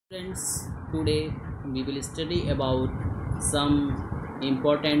Friends, today we will study about some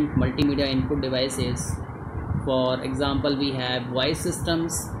important multimedia input devices. For example, we have voice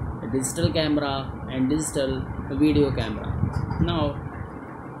systems, a digital camera, and digital video camera. Now,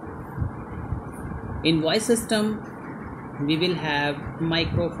 in voice system, we will have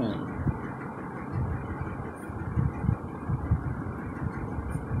microphone.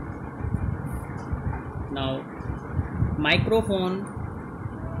 Now, microphone,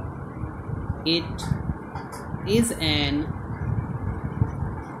 it is an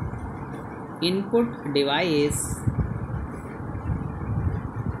input device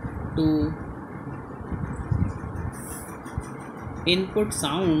to input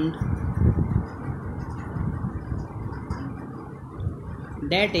sound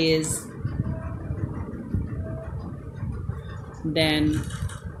that is then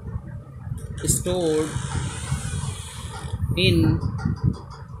stored in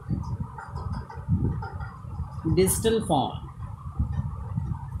digital form.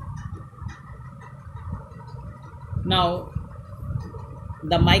 Now,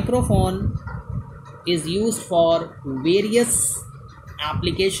 the microphone is used for various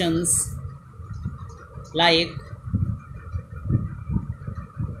applications like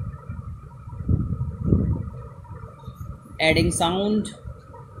adding sound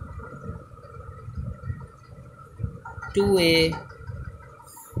to a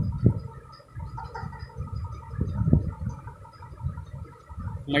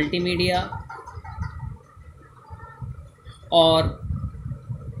multimedia or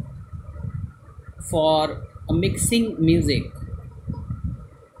for mixing music.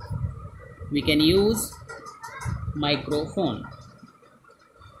 We can use microphone.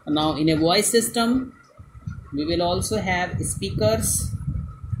 Now, in a voice system, we will also have speakers.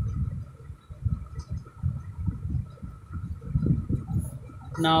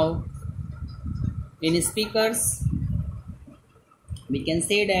 Now, in speakers, we can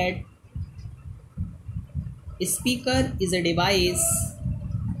say that a speaker is a device.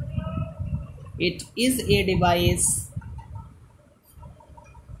 It is a device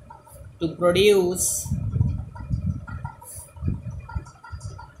to produce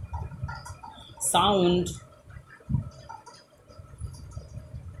sound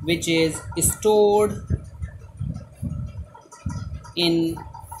which is stored in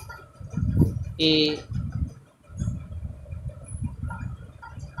a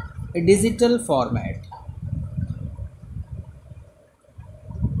digital format.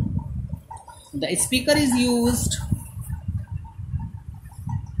 The speaker is used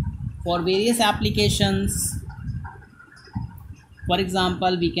for various applications. For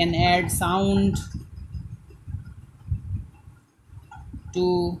example, we can add sound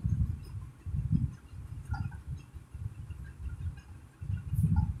to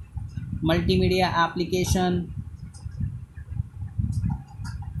multimedia application,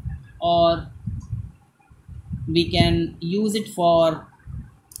 or we can use it for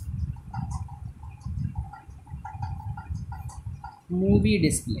movie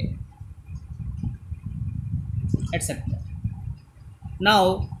display, etc.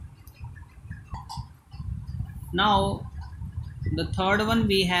 Now the third one,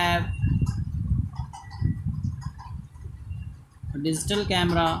 we have a digital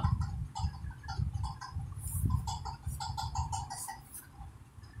camera.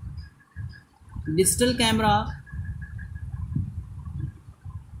 Digital camera,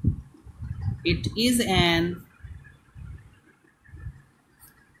 it is an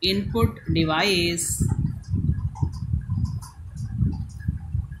input device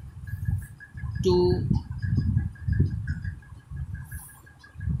to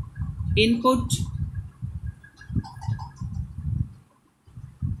input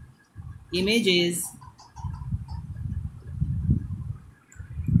images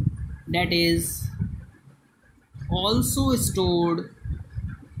that is also stored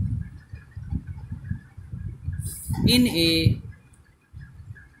in a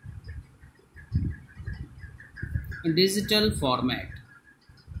digital format.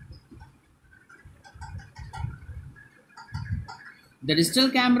 The digital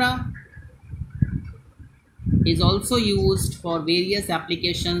camera is also used for various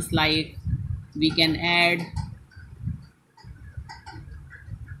applications like we can add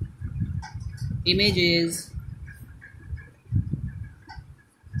images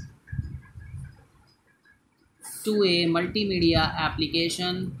to a multimedia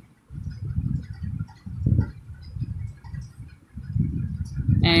application,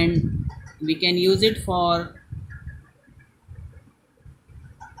 and we can use it for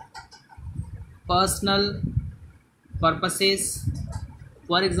personal purposes,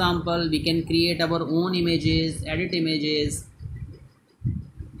 For example, we can create our own images, edit images,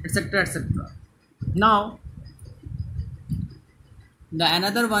 etc, etc. Now the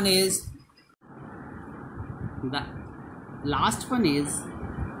another one is, the last one is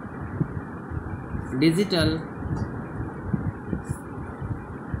digital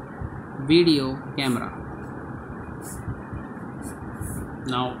video camera.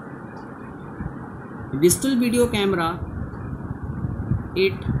 Now digital video camera,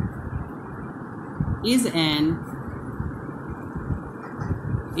 it is an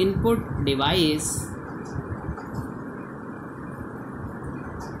input device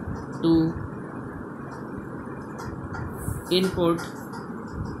to input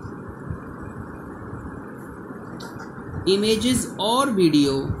images or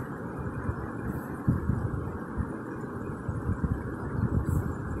video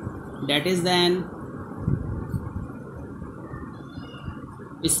that is then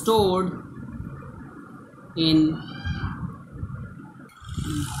stored in,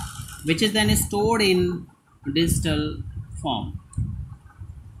 which is then stored in digital form.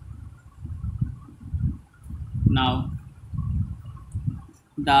 Now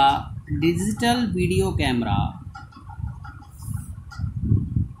the digital video camera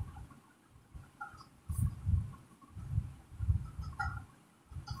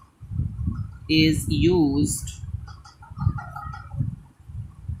is used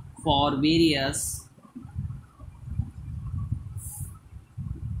for various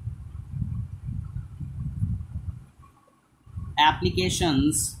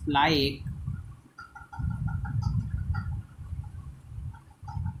applications like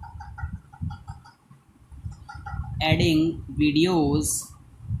adding videos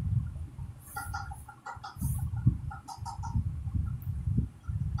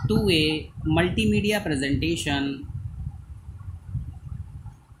to a multimedia presentation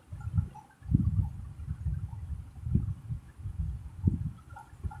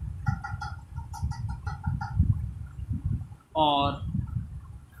or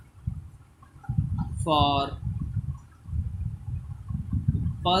for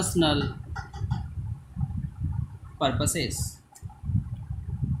personal purposes.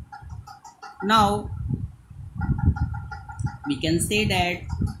 Now we can say that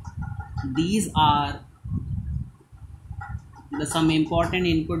these are some important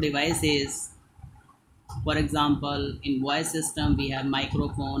input devices. For example, in voice system we have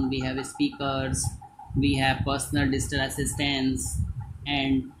microphone, we have speakers, we have personal digital assistants,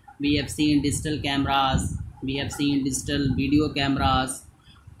 and we have seen digital cameras, we have seen digital video cameras.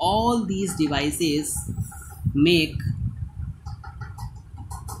 All these devices make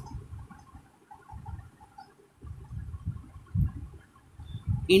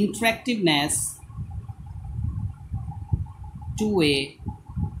interactiveness to a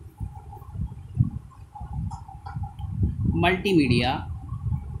multimedia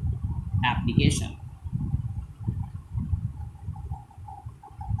application.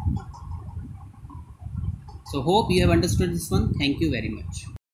 So hope you have understood this one. Thank you very much.